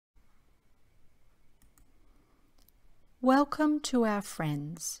Welcome to our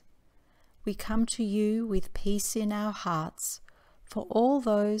friends. We come to you with peace in our hearts for all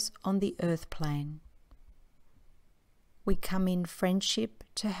those on the earth plane. We come in friendship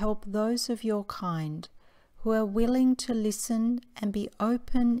to help those of your kind who are willing to listen and be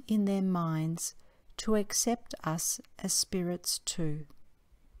open in their minds to accept us as spirits too.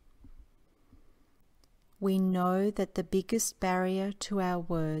 We know that the biggest barrier to our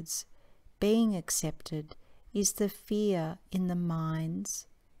words being accepted is the fear in the minds,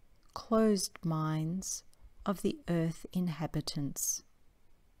 closed minds, of the earth inhabitants.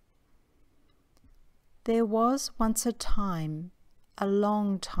 There was once a time, a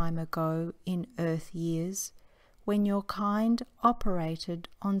long time ago in earth years, when your kind operated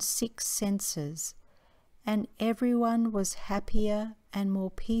on 6 senses, and everyone was happier and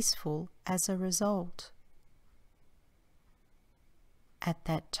more peaceful as a result. At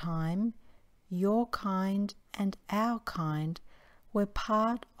that time, your kind and our kind were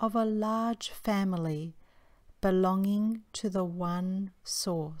part of a large family belonging to the one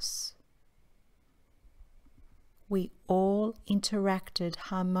source. We all interacted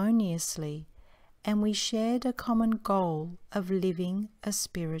harmoniously, and we shared a common goal of living a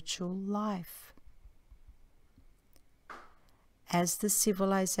spiritual life. As the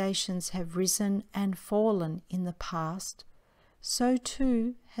civilizations have risen and fallen in the past, so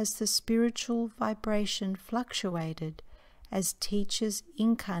too has the spiritual vibration fluctuated as teachers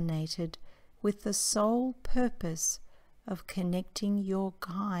incarnated with the sole purpose of connecting your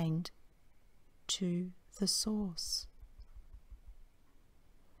kind to the source.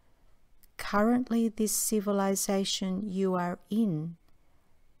 Currently, this civilization you are in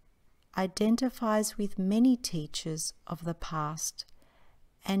identifies with many teachers of the past,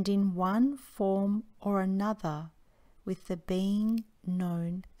 and in one form or another with the being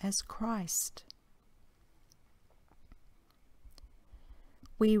known as Christ.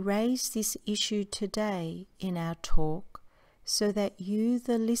 We raise this issue today in our talk so that you,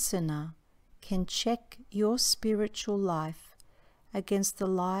 the listener, can check your spiritual life against the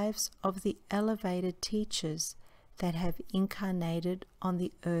lives of the elevated teachers that have incarnated on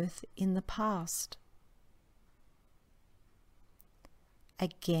the earth in the past.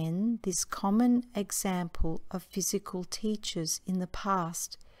 Again, this common example of physical teachers in the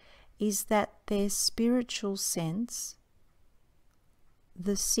past is that their spiritual sense,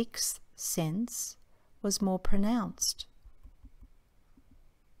 the 6th sense, was more pronounced.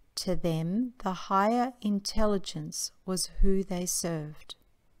 To them, the higher intelligence was who they served.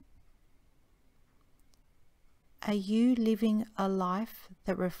 Are you living a life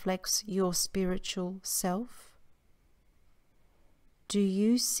that reflects your spiritual self? Do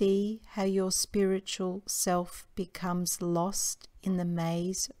you see how your spiritual self becomes lost in the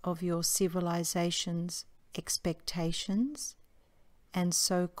maze of your civilization's expectations and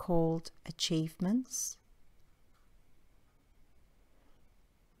so-called achievements?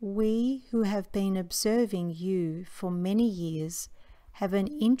 We who have been observing you for many years have an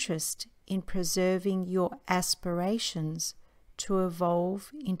interest in preserving your aspirations to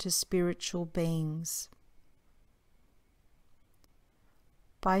evolve into spiritual beings.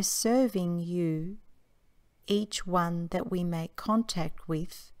 By serving you, each one that we make contact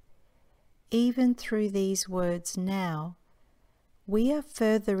with, even through these words now, we are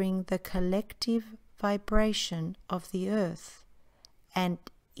furthering the collective vibration of the earth and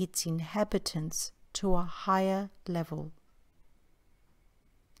its inhabitants to a higher level.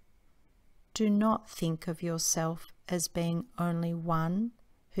 Do not think of yourself as being only one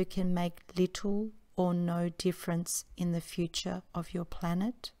who can make little or no difference in the future of your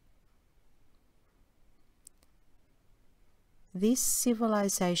planet. This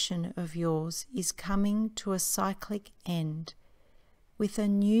civilization of yours is coming to a cyclic end, with a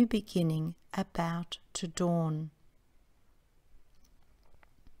new beginning about to dawn.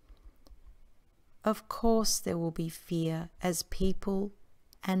 Of course there will be fear as people,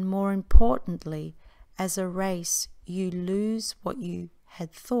 and more importantly, as a race, you lose what you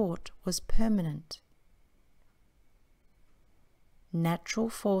had thought was permanent. Natural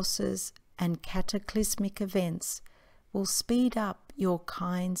forces and cataclysmic events will speed up your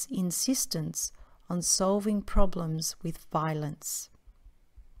kind's insistence on solving problems with violence.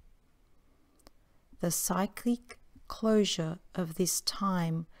 The cyclic closure of this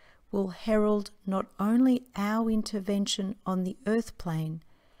time will herald not only our intervention on the earth plane,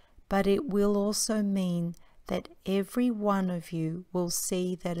 but it will also mean that every one of you will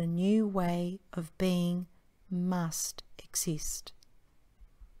see that a new way of being must exist.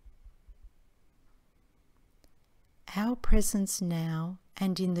 Our presence now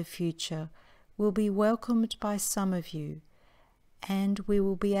and in the future will be welcomed by some of you, and we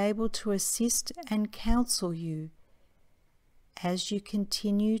will be able to assist and counsel you as you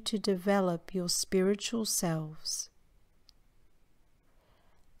continue to develop your spiritual selves.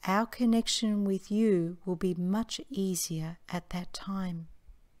 Our connection with you will be much easier at that time.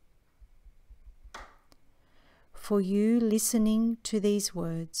 For you listening to these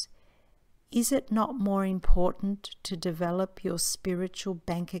words, is it not more important to develop your spiritual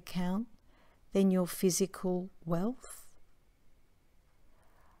bank account than your physical wealth?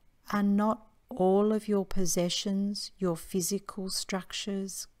 Are not all of your possessions, your physical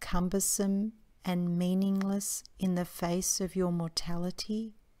structures, cumbersome and meaningless in the face of your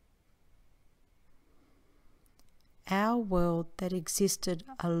mortality? Our world that existed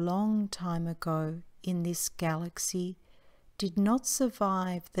a long time ago in this galaxy did not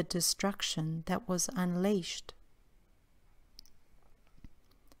survive the destruction that was unleashed.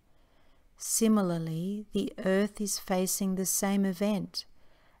 Similarly, the Earth is facing the same event,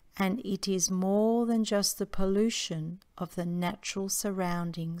 and it is more than just the pollution of the natural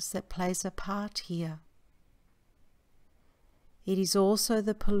surroundings that plays a part here. It is also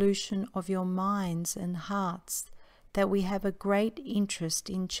the pollution of your minds and hearts that we have a great interest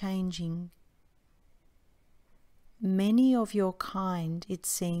in changing. Many of your kind, it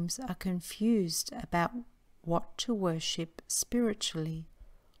seems, are confused about what to worship spiritually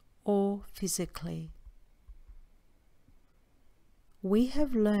or physically. We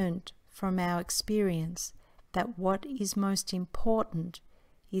have learned from our experience that what is most important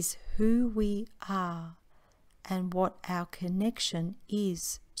is who we are and what our connection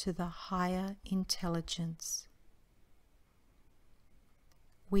is to the higher intelligence.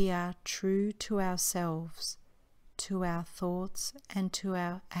 We are true to ourselves, to our thoughts and to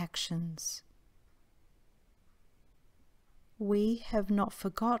our actions. We have not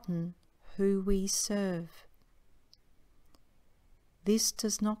forgotten who we serve. This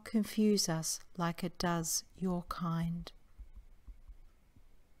does not confuse us like it does your kind.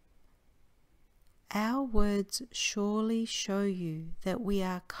 Our words surely show you that we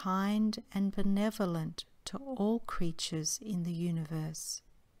are kind and benevolent to all creatures in the universe.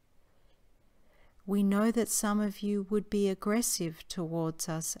 We know that some of you would be aggressive towards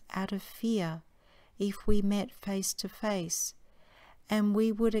us out of fear if we met face to face, and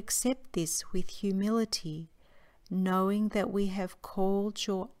we would accept this with humility, knowing that we have called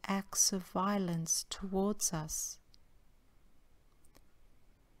your acts of violence towards us.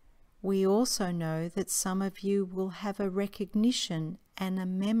 We also know that some of you will have a recognition and a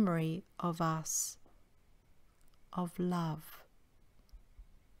memory of us, of love.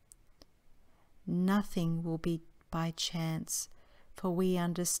 Nothing will be by chance, for we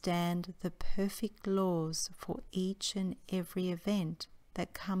understand the perfect laws for each and every event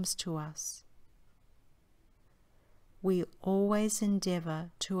that comes to us. We always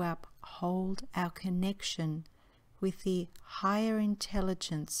endeavour to uphold our connection with the higher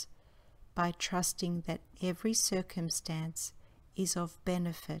intelligence by trusting that every circumstance is of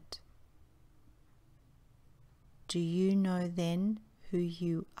benefit. Do you know then who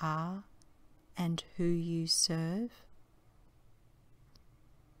you are and who you serve?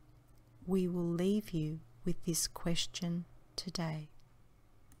 We will leave you with this question today.